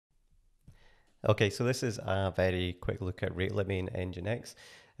Okay, so this is a very quick look at rate limiting in Nginx.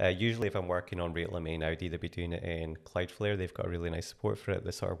 Usually if I'm working on rate limiting, I would either be doing it in Cloudflare, they've got really nice support for it,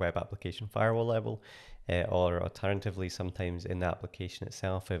 the sort of web application firewall level, or alternatively sometimes in the application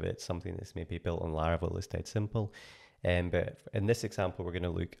itself, if it's something that's maybe built on Laravel, it's dead simple. But in this example, we're going to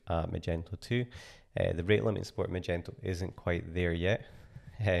look at Magento 2. The rate limiting support in Magento isn't quite there yet.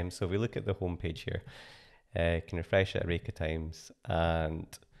 So if we look at the home page here, you can refresh it a rake of times and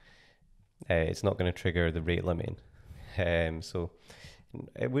it's not going to trigger the rate limiting. So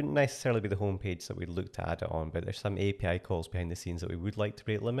it wouldn't necessarily be the home page that we'd look to add it on, but there's some API calls behind the scenes that we would like to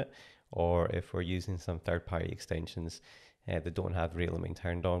rate limit, or if we're using some third-party extensions that don't have rate limiting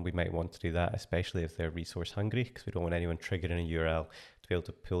turned on, we might want to do that, especially if they're resource hungry, because we don't want anyone triggering a URL to be able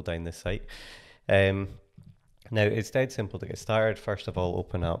to pull down the site. Now, it's dead simple to get started. First of all,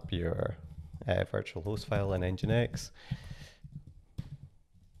 open up your virtual host file in Nginx.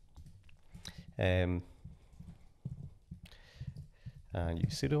 And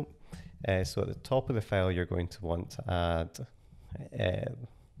use sudo. So at the top of the file, you're going to want to add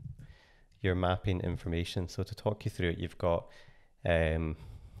your mapping information. So to talk you through it, you've got what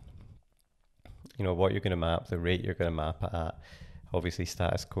you're going to map, the rate you're going to map it at. Obviously,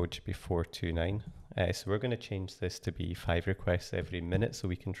 status code should be 429. So we're going to change this to be 5 requests every minute so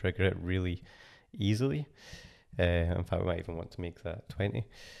we can trigger it really easily. In fact, we might even want to make that 20.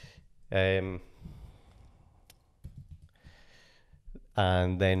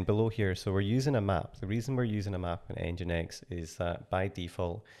 And then below here, so we're using a map. The reason we're using a map in Nginx is that by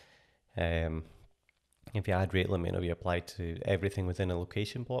default, if you add rate limit, it'll be applied to everything within a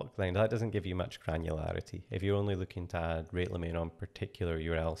location block. Then that doesn't give you much granularity. If you're only looking to add rate limit on particular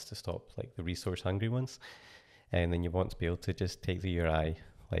URLs to stop like the resource hungry ones, and then you want to be able to just take the URI,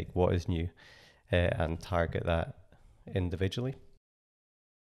 like what is new, and target that individually.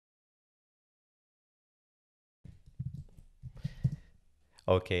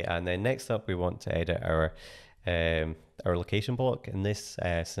 Okay, and then next up, we want to edit our location block. In this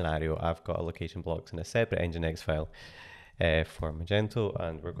scenario, I've got a location blocks in a separate Nginx file for Magento,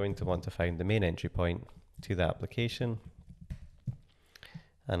 and we're going to want to find the main entry point to the application.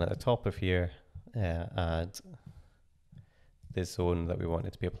 And at the top of here, add this zone that we want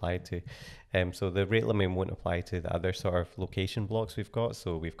it to be applied to. So the rate limit won't apply to the other sort of location blocks we've got.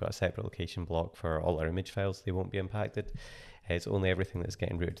 So we've got a separate location block for all our image files. They won't be impacted. It's only everything that's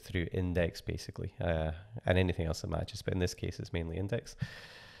getting routed through index, basically, and anything else that matches. But in this case, it's mainly index.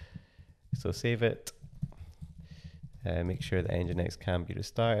 So save it. Make sure that Nginx can be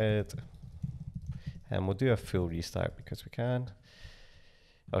restarted. And we'll do a full restart because we can.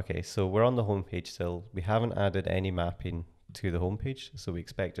 Okay, so we're on the home page still. We haven't added any mapping to the home page, so we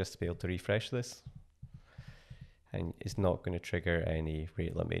expect just to be able to refresh this. And it's not going to trigger any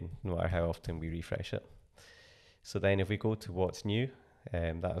rate limiting, no matter how often we refresh it. So then if we go to what's new,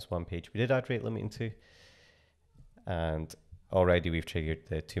 that was one page we did add rate limiting to, and already we've triggered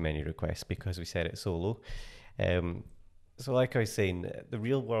the too many requests because we set it so low. So like I was saying, the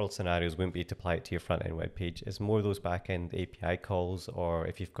real world scenarios wouldn't be to apply it to your front end web page. It's more those back end API calls, or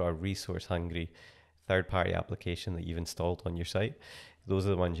if you've got a resource hungry third party application that you've installed on your site. Those are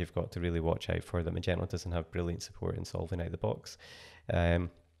the ones you've got to really watch out for, that Magento doesn't have brilliant support in solving out of the box.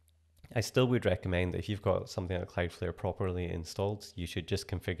 I still would recommend that if you've got something like Cloudflare properly installed, you should just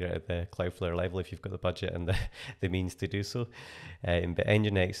configure it at the Cloudflare level if you've got the budget and the means to do so. But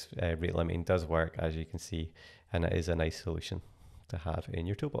Nginx rate limiting does work, as you can see, and it is a nice solution to have in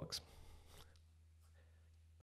your toolbox.